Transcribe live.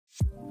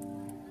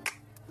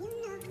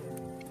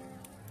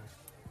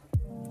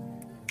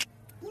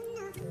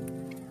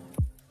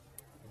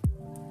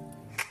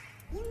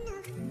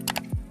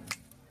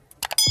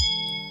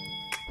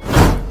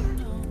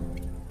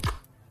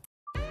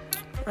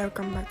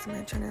Welcome back to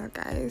my channel,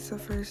 guys. So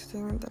first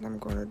thing that I'm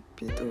gonna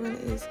be doing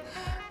is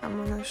I'm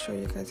gonna show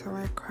you guys how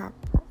I crop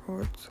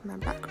out my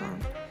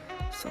background.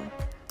 So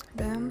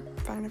bam,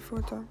 find a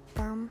photo,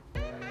 bam,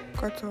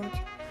 cut out.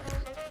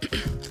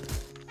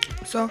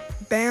 So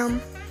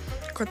bam,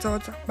 cut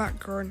out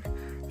background,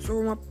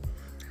 zoom up,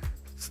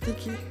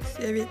 sticky,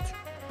 save it.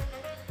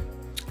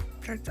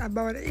 That's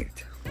about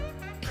it.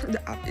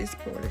 The app is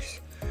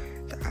Polish.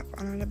 The app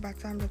on the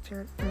bottom, the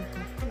third,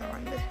 that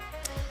one there.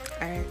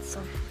 Alright,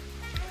 so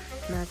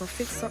now I go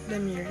fix up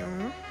them here, you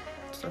know.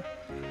 So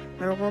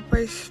now I go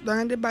press down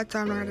at the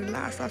bottom, now at the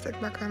last aspect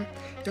back and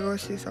you go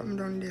see something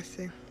down there,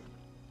 see.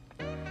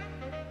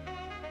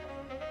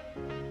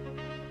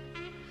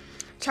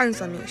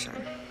 Transformation.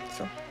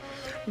 So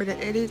but the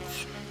edit,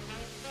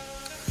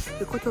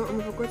 the cut out, I'm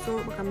going to cut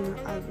out because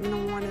I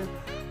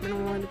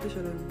don't want the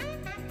picture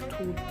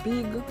too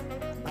big,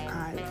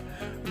 because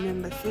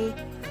remember say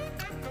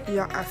you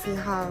have to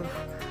have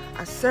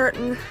a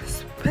certain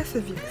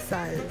specific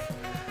size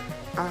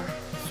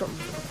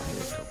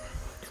something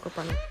up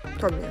on the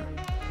thumbnail.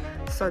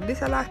 So this is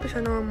the last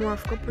picture now. I'm going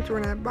to put you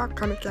on the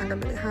back and I can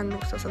get my hand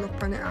look, so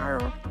look on the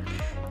arrow,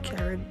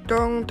 carry it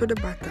down to the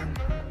bottom.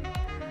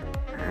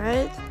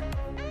 Alright,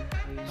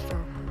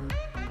 so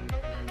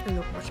it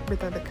look much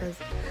better because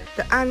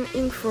the hand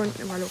in front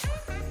never look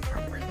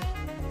properly.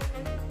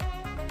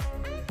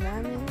 You know what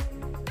I mean?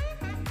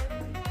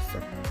 So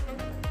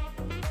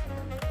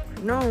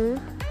now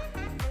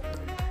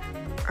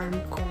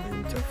I'm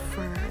going to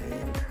find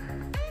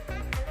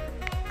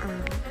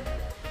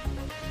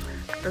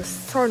the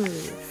sun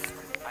rays,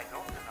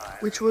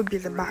 which will be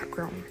the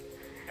background.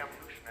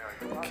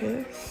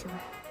 Okay, so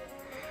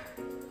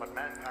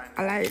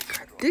I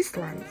like these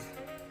ones.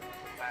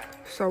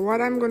 So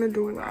what I'm gonna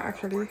do,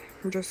 actually,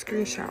 I'm just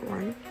screenshot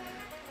one.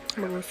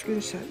 I'm gonna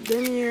screenshot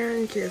them here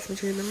in case I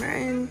change my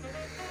mind.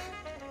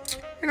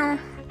 You know,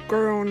 go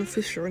around,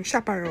 fish around,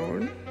 shop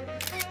around,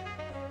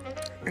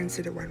 and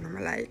see the one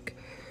I like.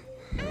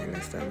 You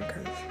understand?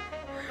 Because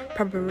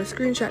probably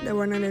screenshot the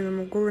one and then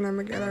I'm going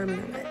and I get her and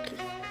I like it.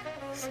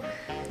 So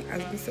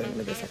as I said,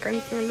 I just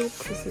continue look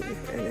to see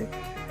if any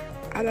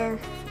other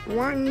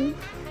one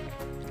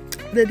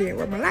the day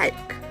what I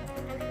like.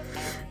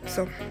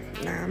 So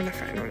now I'm gonna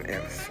find one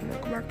else. I'm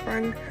gonna go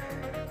back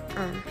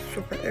on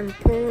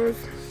superimpose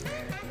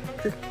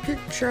the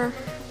picture.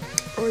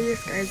 Oh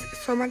yes guys,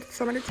 some of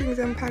the things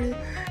I'm planning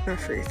not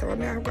free. So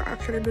what I have to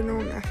actually do now,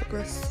 I have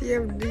to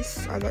save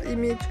this as an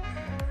image.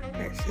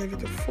 Right, save it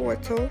to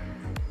photo.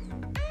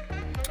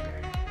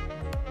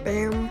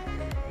 Bam.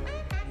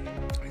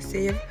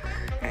 Save.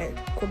 Right,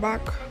 go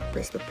back,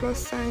 press the plus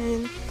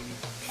sign,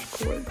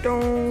 scroll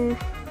down,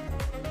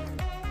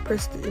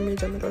 press the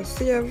image I'm gonna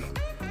save,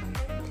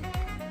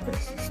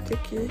 press the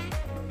sticky.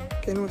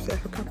 Okay, no, say I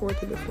have to crop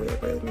out it before you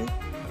go with me.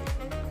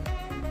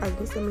 As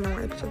I said, I don't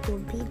want the picture too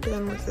big,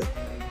 and I say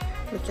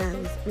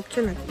we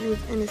cannot use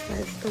any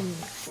size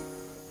thumbnail.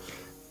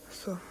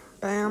 So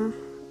bam,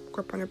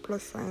 go up on the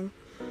plus sign.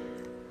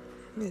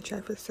 Let me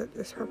try to set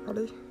this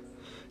properly.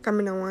 Because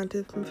I don't want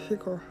it to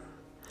figure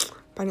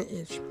on the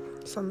edge.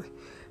 So I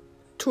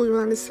choose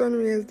one of the sun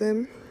rays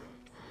them.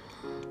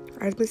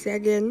 As I say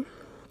again,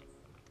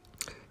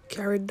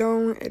 carry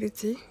down,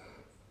 edit it. You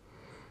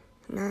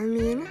know what I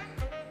mean?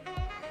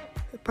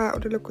 The part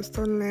of the look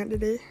sunlight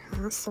today,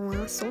 and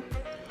so.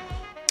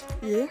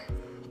 Yeah,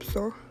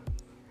 so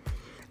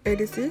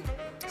edit it.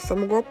 So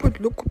I'm going to put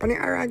look up on the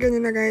arrow again, you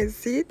know guys,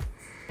 see it?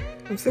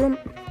 You see what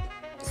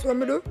I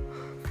do?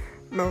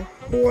 Now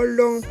hold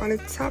down on the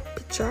top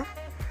picture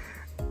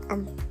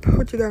and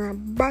put it on the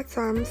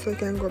bottom so you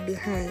can go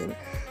behind.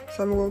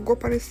 So I'm going to go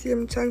up on the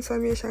same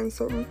transformation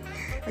something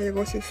and you're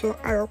going to see so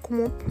arrow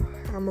come up.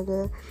 I'm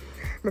going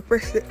to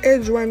press the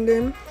edge one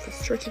then to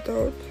stretch it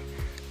out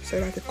so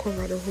that it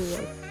cover the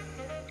whole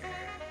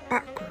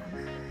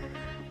background.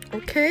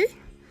 Okay?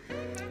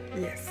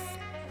 Yes.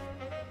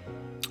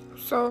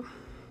 So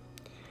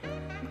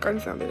you can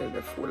see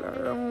the full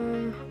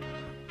around,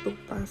 look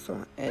on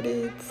some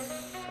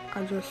edits,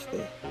 adjust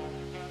the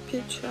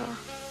picture.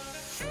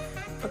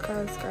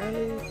 Because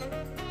guys,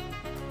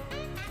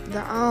 the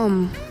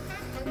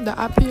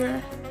app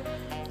here,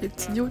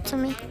 it's new to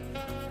me.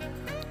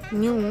 I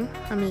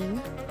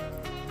mean.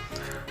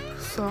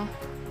 So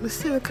we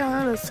still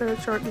can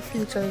search out the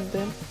features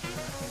then.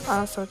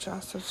 I'll search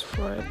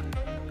for it.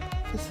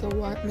 To see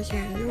what we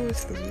can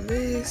use to do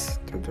this,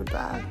 to do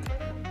that.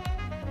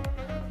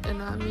 You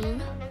know what I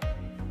mean?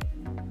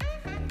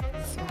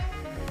 So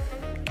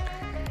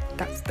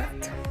that's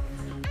that.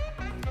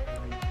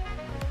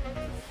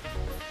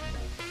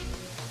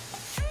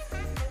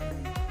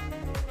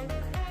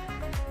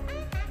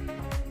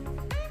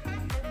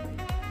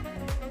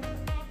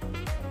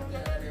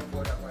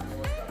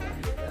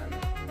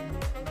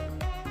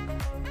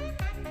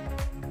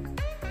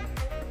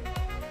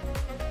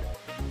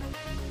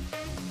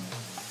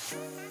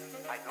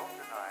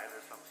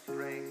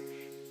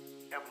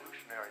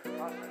 Evolutionary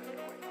process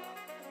going on,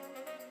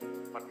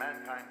 but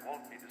mankind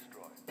won't be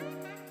destroyed. The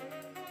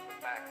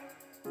fact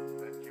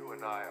that you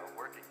and I are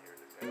working here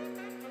today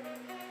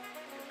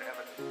is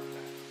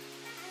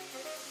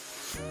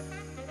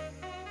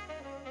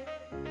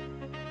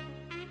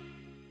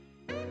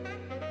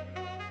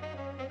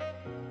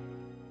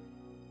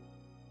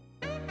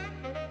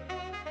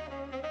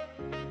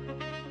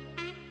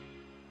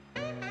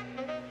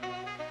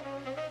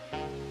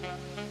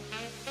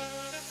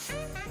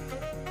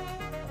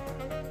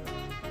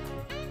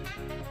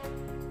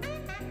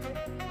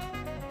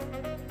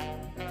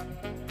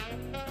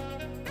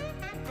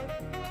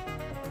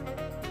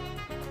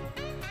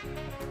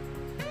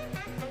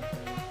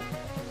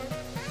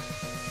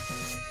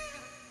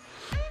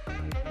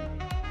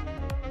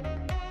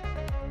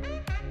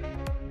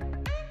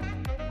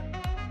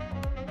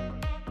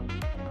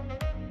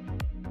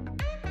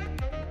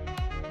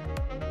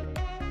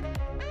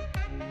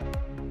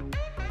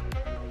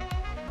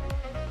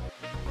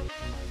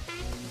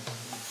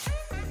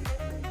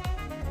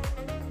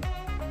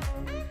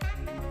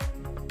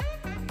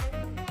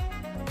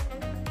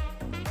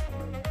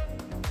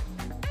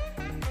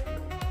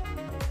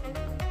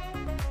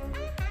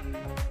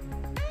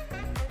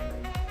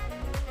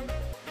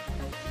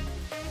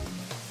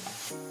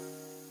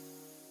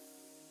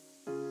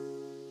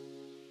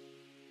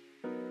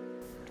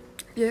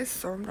yes,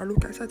 so the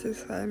look at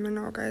satisfy me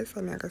now, guys.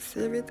 I'm gonna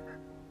save it.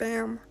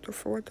 Bam, to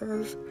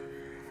photos.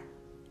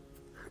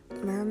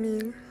 You know what I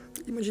mean?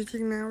 Emoji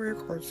thing now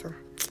work out, so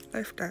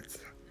left that.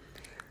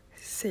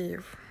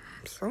 Save.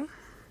 So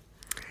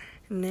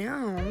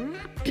now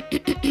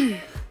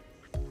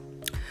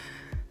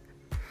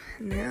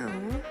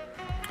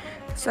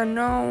so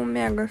now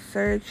me I go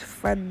search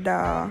for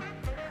the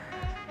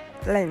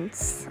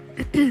lens.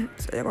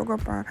 So you go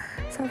up on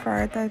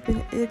Safari, type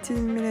in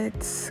 18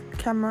 minutes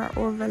camera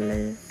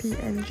overlay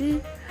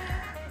PNG.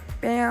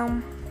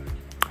 Bam.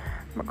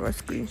 I go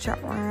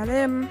screenshot one of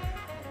them.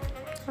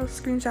 I'll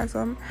screenshot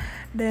some.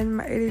 Then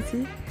my edit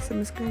it. So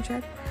my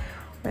screenshot.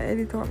 I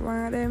edit out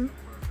one of them.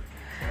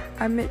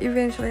 I may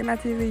eventually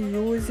not even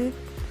use it.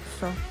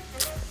 So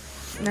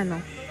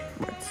no.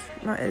 But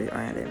not edit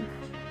one of them.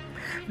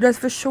 Just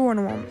for showing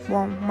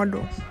one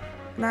model. You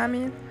know what I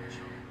mean?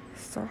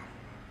 So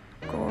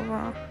go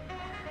over,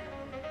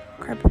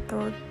 crop it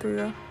out to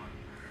your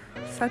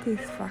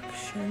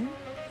satisfaction.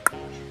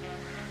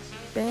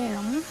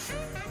 Bam.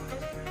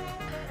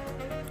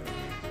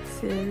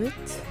 Save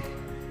it.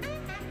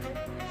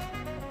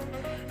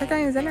 I can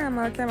use a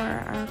normal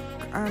camera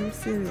and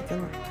save it, you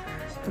know.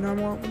 And I'm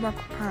going to go back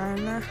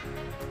and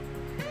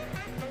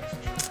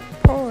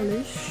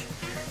polish.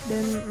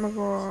 Then I'm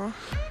going to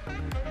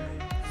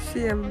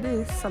save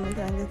this so I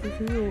can get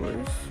it to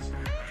use.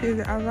 Use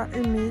it as an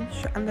image,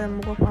 and then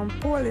I go up and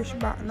polish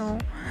back now,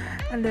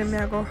 and then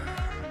I go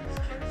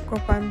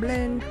up and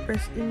blend,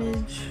 press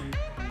image,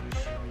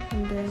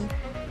 and then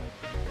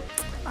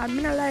I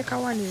mean I like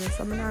one here,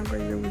 so I'm not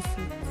going to use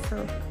it.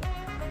 So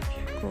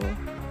go.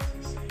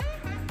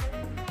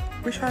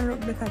 Which one look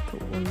better to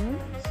you?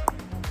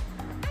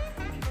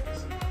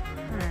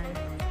 Alright.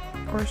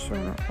 Or so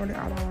not how the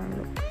other one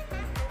look.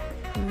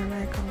 I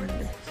like one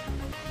there.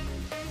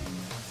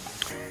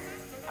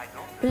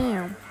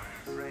 Bam.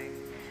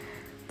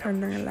 Turn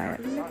down the light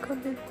a little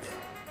bit.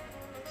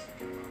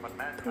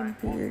 Too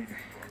big.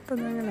 Turn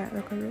down the light a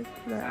little bit.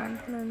 That one,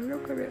 turn down a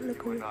little bit.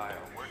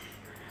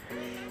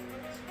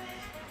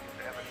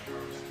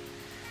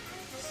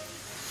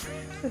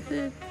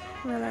 See,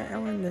 I like that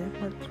one there.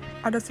 But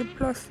I just see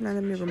plus in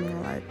the mirror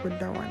I like with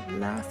that one.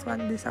 Last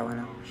one, this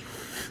one.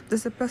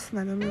 Just a plus in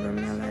the mirror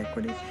I like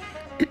with it.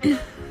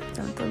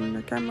 Turn on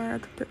the camera,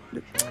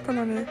 turn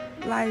on the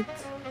light.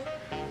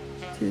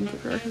 Change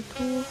it to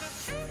 2.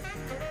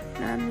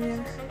 I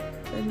mean,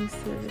 let me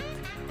save it.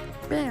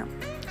 Bam.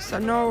 So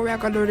now we are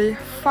gonna do the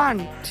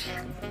front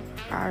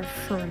or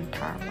front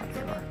or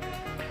whatever.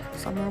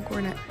 So I'm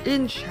going to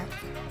INSHOT,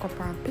 go up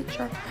on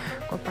picture,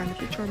 go up on the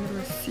picture, I'm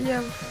going to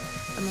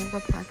save, I'm going to go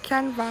up on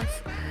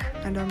canvas,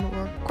 and I'm going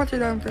to cut it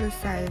down to the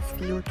size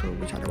for YouTube,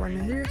 which are the one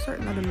here, so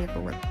it's not the maker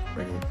where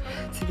you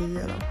see the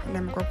yellow, and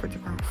then I'm going to put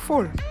it on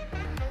full.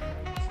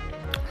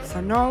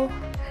 So now,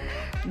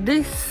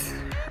 this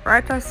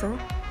right also,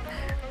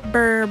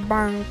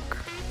 Burbank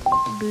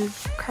Big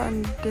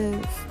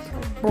Condensed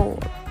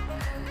Bold.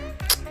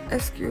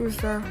 Excuse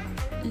the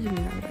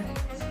email,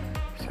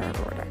 sorry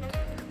about that.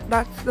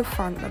 That's the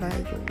font that I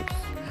use,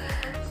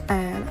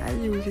 and I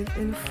use it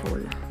in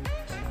full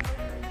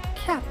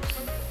caps,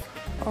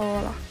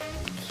 all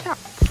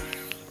caps,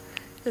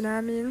 you know what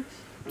I mean?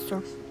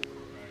 So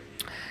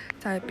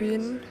type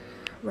in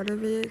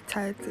whatever your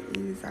title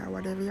is or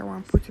whatever you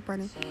want to put it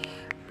on it.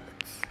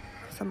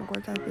 So I'm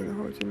going to type in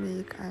how to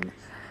make an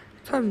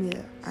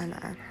thumbnail on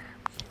an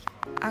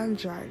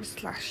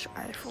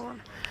Android/iPhone.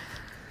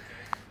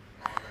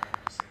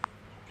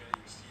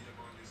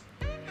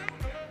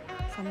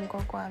 I'm going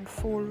to go and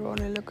full run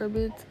a little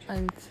bit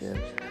until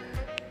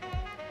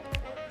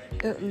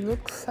it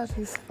looks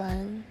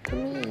satisfying to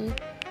me.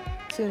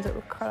 Change the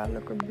color a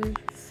little bit.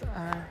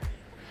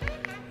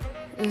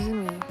 Is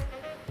me.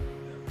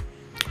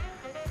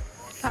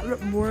 That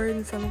look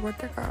boring, so I'm going to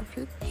take off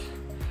it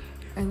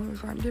and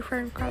use one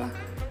different color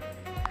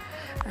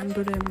and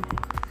do them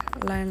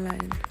line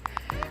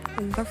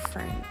in the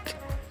front.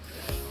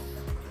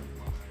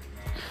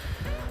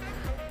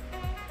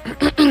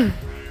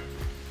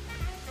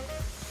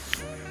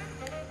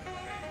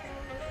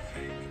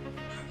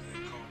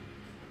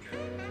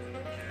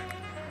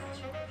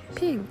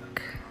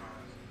 Pink,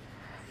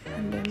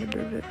 and then we do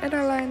the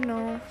other line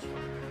now.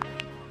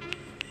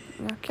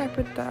 Now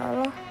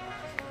capital.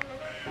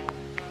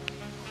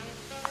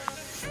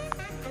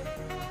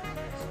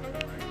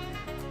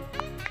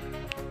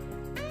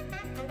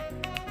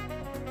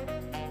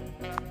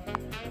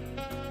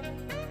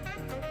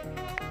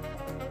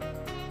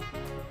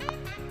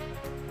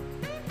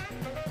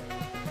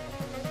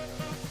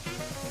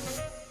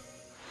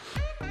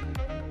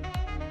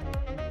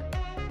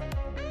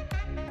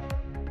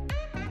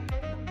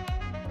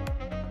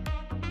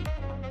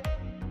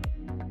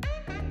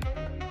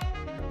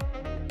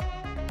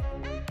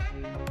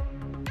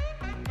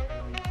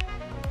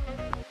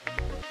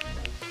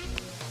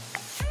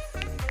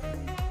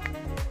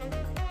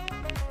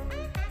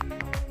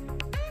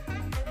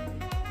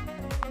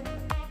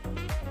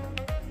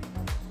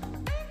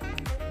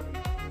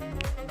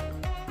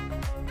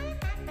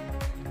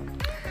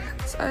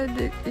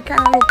 it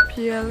kind of look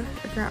pale. You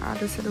can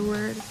hardly see the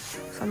word.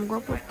 So I'm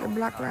going to put the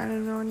black line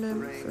around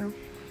them so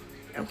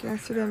you can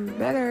see them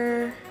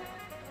better.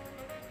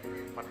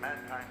 But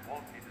mankind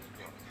won't be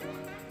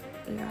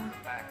destroyed. Yeah. The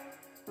fact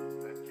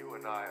that you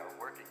and I are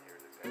working here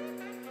today is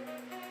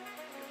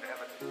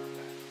evidence of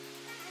that.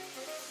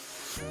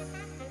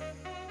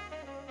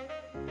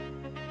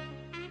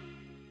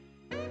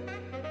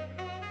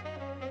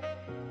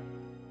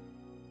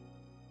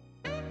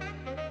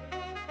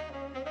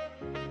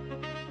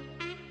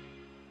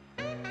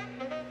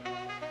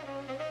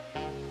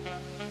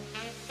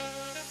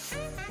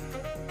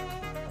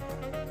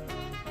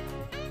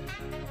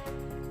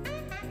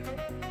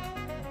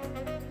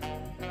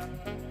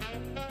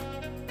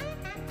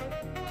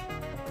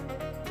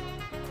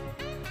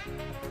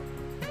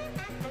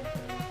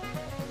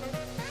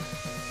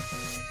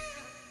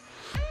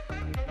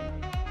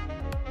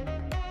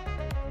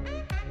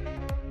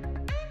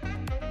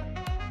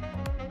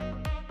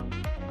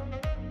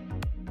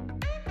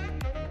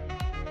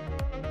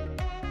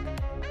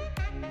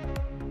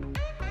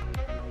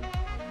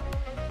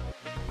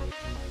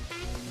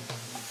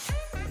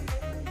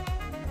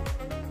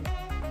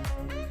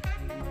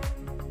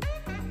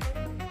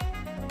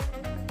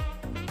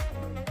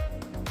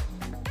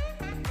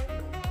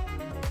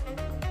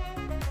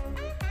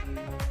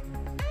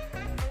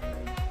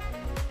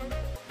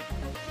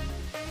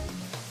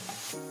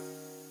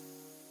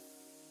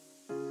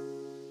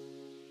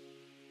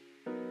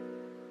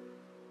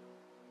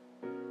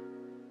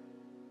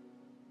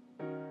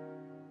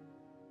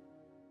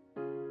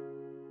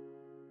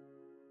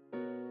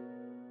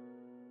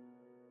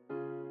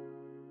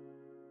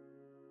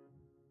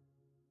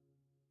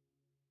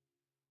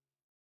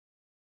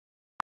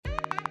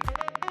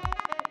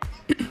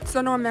 So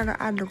now I'm gonna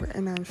add the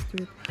enhance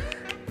to it.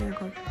 I'm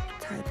gonna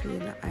type in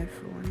the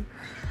iPhone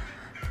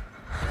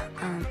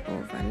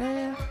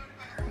overlay,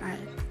 like,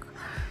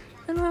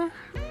 you know,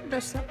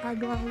 just add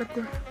one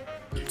little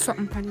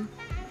something funny,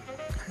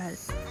 like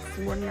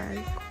phone,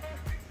 like.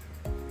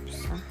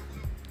 So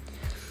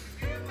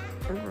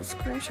I will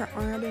screenshot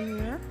one of them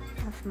here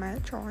of my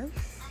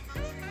choice.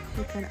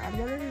 You can add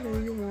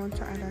whatever you want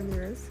to add on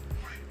yours.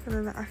 And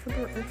then I have to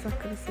do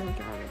exactly the same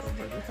thing,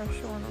 but we have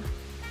shown up.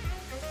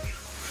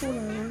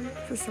 One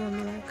for some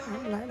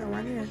like the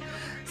one here.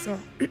 So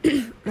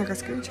like a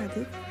screenshot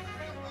it.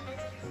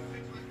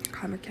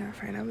 I can't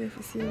find a way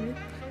to see it.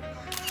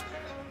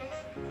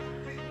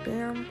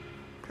 Bam.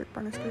 Click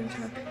on the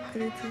screenshot.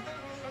 Edit it.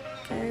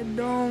 Okay,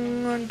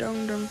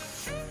 down.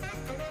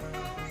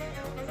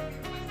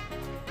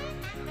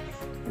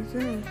 Is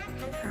it?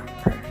 Yeah,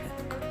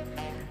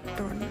 perfect.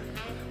 Done.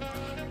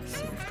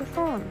 Save the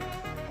phone.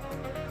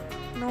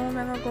 Now I'm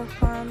gonna go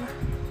find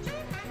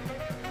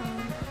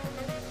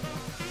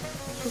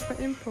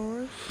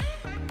Superimpose,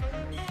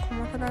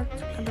 come up with that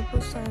at the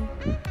plus sign,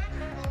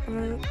 and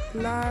the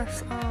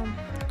last on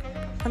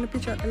the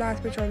picture, the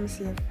last picture I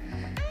saved,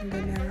 and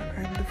then I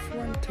add the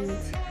phone to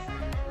it,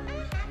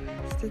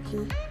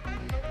 sticky,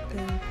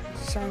 then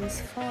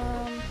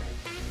transform,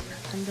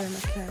 and then I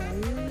can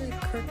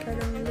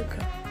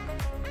liquor.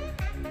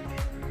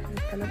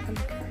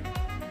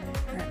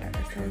 Right, that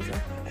sounds a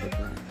good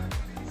one.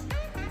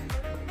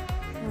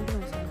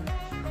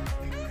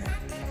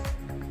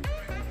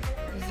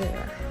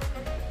 There.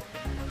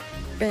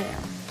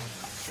 Bam.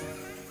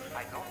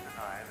 I don't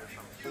deny there's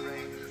some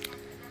strange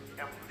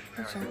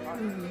evolutionary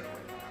process.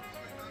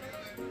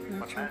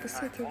 I'm trying to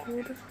set it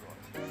good.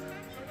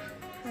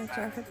 I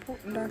tried to put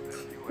that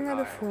in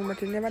the phone,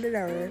 but it never did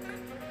work.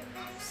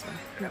 So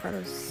I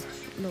gotta just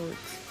load it.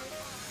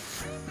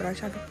 But I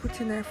tried to put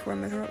in the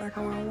phone, it looked like I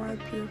want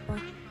wallpaper.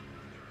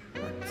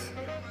 But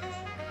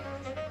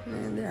it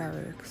didn't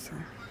work, so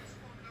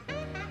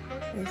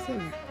you see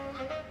me.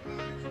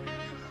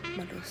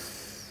 But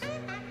just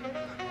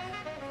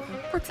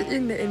put it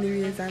in the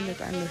anyways and let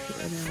it look it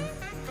anyway.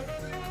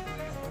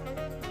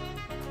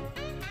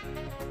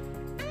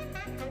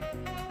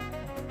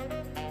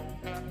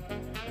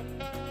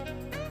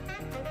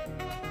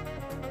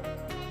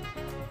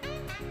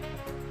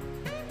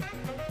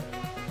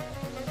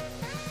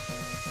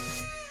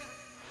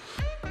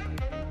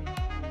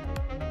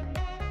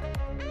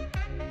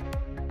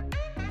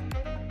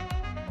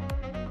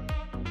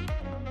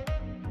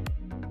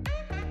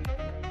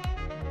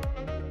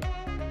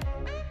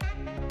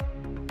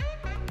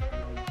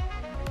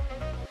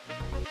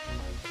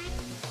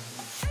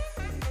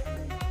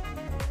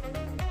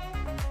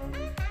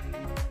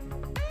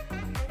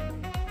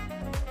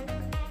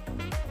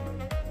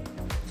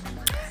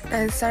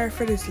 Guys, sorry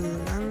for this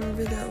long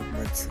video,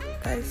 but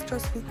guys,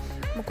 trust me,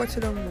 I'm going to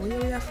the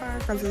way far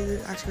because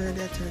it's actually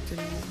there 30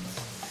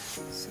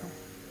 minutes. So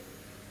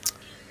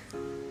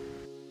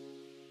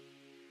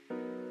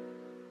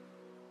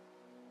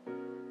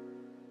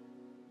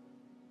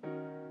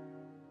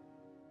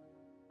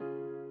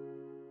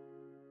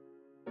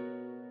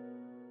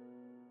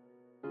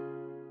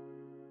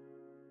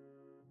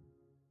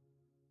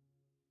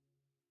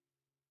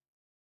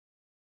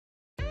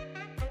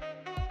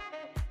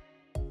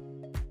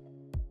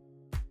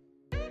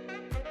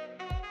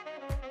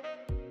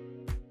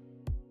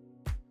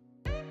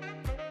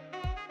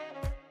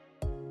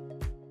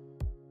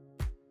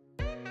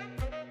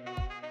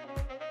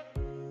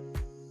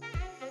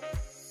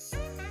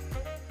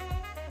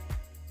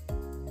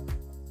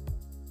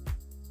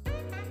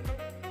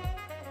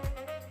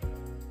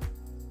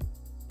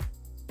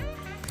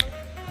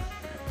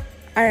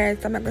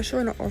Alright, so I'm gonna show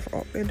you how to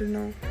upload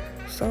now.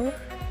 So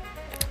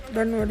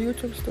download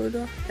YouTube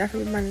Studio. You have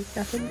to manage.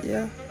 You have to,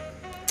 yeah.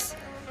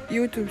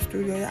 YouTube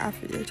Studio. You have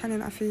to, your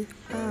channel have to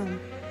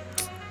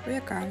what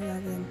you call it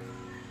again?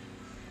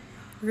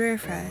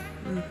 Verify.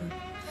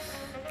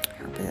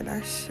 Okay,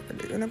 that's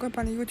you're gonna go up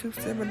on the YouTube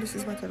Studio, but this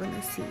is what you're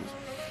gonna see. You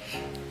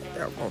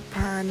go up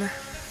on the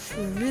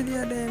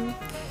video, then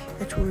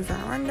you choose a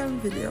random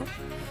video.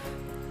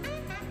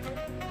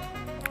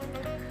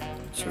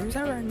 Choose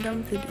a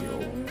random video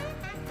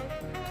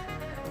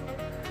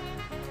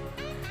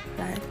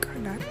like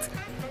that,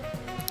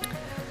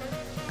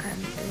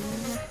 and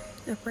then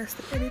you press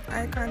the edit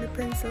icon, the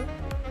pencil.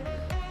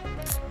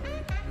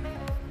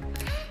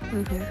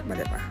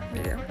 Whatever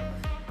video.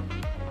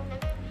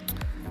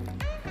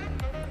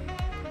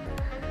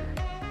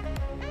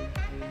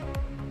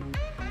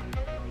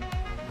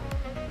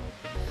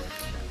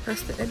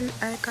 Press the edit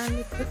icon,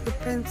 you put the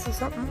pencil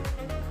something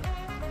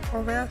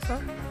over here,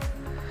 so.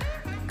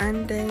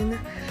 And then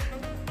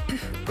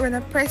when I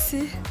press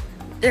it,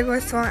 it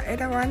goes to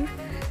another one.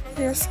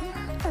 Here's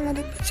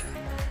another picture.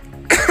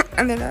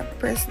 And then I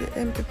press the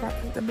empty part,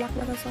 the black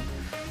one also.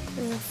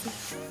 You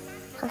see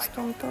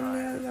custom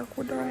thumbnail, you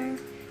go down.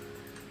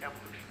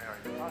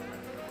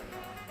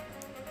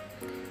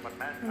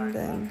 And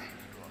then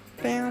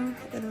bam,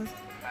 it was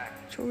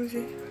choose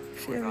it,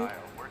 save it.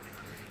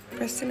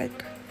 Press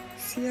select,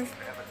 save.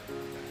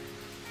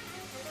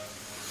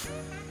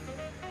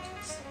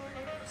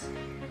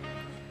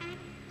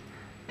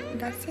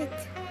 That's it.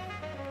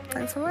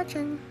 Thanks for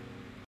watching.